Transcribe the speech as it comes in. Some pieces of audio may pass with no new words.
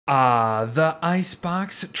The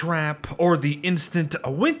icebox trap, or the instant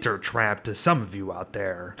winter trap to some of you out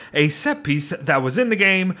there. A set piece that was in the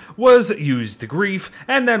game, was used to grief,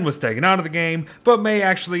 and then was taken out of the game, but may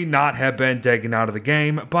actually not have been taken out of the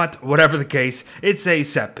game, but whatever the case, it's a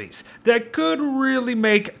set piece that could really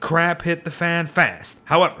make crap hit the fan fast.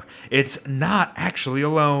 However, it's not actually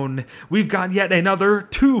alone. We've got yet another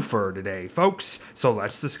twofer today, folks, so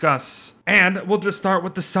let's discuss. And we'll just start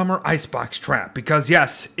with the summer icebox trap, because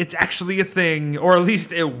yes, it's actually a thing, or at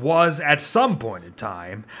least it was at some point in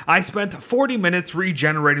time. I spent 40 minutes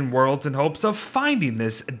regenerating worlds in hopes of finding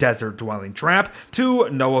this desert dwelling trap, to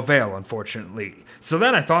no avail, unfortunately. So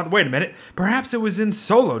then I thought, wait a minute, perhaps it was in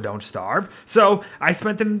Solo Don't Starve, so I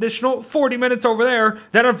spent an additional 40 minutes over there,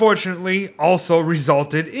 that unfortunately also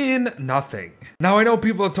resulted in nothing. Now, I know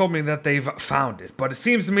people have told me that they've found it, but it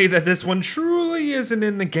seems to me that this one truly isn't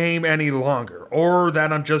in the game any longer, or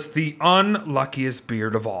that I'm just the unluckiest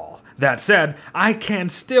beard of all. That said, I can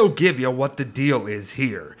still give you what the deal is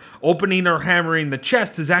here. Opening or hammering the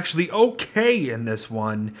chest is actually okay in this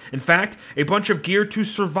one. In fact, a bunch of gear to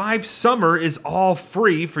survive summer is all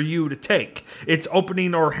free for you to take. It's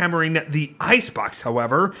opening or hammering the icebox,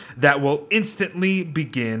 however, that will instantly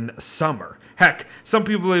begin summer. Heck, some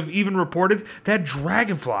people have even reported that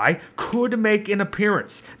Dragonfly could make an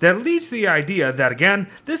appearance. That leads to the idea that, again,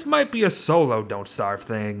 this might be a Solo Don't Starve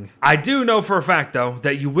thing. I do know for a fact, though,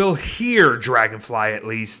 that you will hear Dragonfly at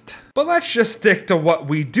least. But let's just stick to what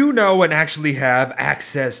we do know and actually have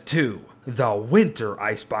access to. The winter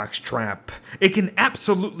icebox trap. It can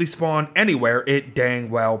absolutely spawn anywhere it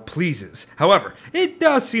dang well pleases. However, it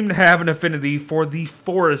does seem to have an affinity for the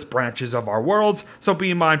forest branches of our worlds, so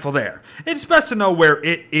be mindful there. It's best to know where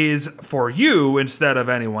it is for you instead of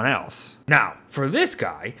anyone else. Now, for this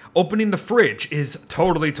guy, opening the fridge is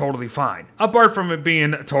totally fine. Apart from it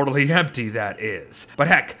being totally empty, that is. But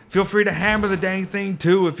heck, feel free to hammer the dang thing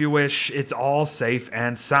too if you wish. It's all safe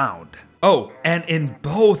and sound. Oh, and in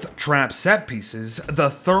both trap set pieces,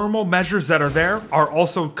 the thermal measures that are there are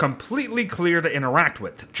also completely clear to interact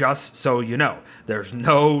with, just so you know. There's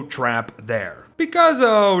no trap there. Because,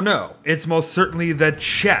 oh no, it's most certainly the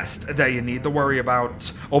chest that you need to worry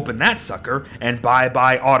about. Open that sucker, and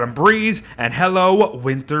bye-bye autumn breeze, and hello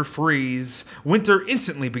winter freeze. Winter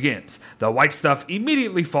instantly begins. The white stuff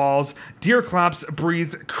immediately falls, deer clops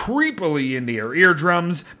breathe creepily into your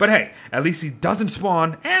eardrums, but hey, at least he doesn't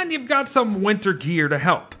spawn, and you've got some winter gear to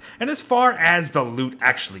help. And as far as the loot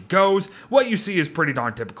actually goes, what you see is pretty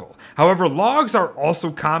darn typical. However, logs are also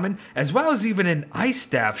common, as well as even an ice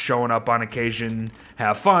staff showing up on occasion.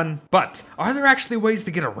 Have fun. But are there actually ways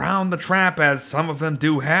to get around the trap, as some of them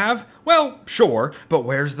do have? Well, sure, but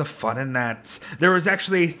where's the fun in that? There is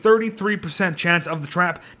actually a 33% chance of the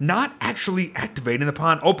trap not actually activating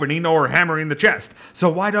upon opening or hammering the chest. So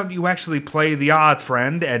why don't you actually play the odds,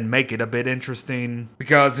 friend, and make it a bit interesting?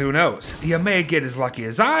 Because who knows, you may get as lucky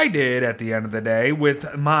as I did at the end of the day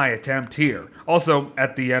with my attempt here. Also,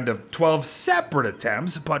 at the end of 12 separate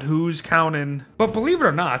attempts, but who's counting? But believe it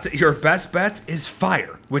or not, your best bet is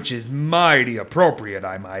fire, which is mighty appropriate,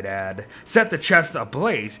 I might add. Set the chest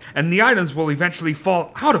ablaze, and the items will eventually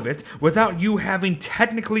fall out of it without you having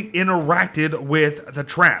technically interacted with the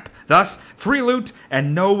trap. Thus, free loot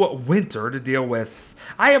and no winter to deal with.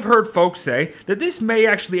 I have heard folks say that this may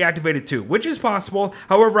actually activate it too, which is possible.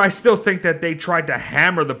 However, I still think that they tried to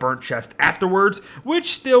hammer the burnt chest afterwards,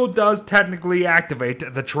 which still does technically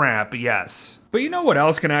activate the trap, yes. But you know what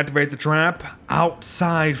else can activate the trap?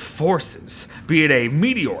 Outside forces. Be it a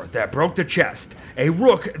meteor that broke the chest, a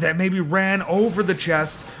rook that maybe ran over the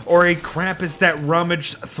chest, or a Krampus that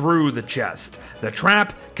rummaged through the chest. The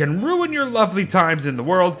trap can ruin your lovely times in the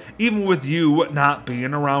world, even with you not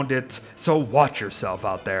being around it, so watch yourself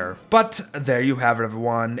out there. But there you have it,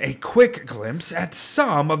 everyone, a quick glimpse at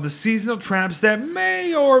some of the seasonal traps that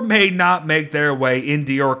may or may not make their way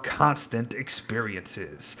into your constant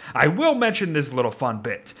experiences. I will mention this little fun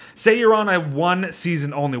bit. Say you're on a one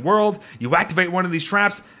season only world, you activate one of these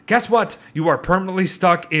traps, guess what? You are permanently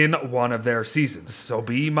stuck in one of their seasons, so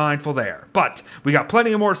be mindful there. But we got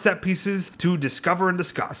plenty of more set pieces to discover and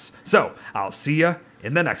discuss, so I'll see ya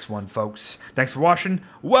in the next one, folks. Thanks for watching,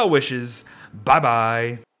 well wishes,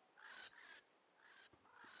 bye-bye.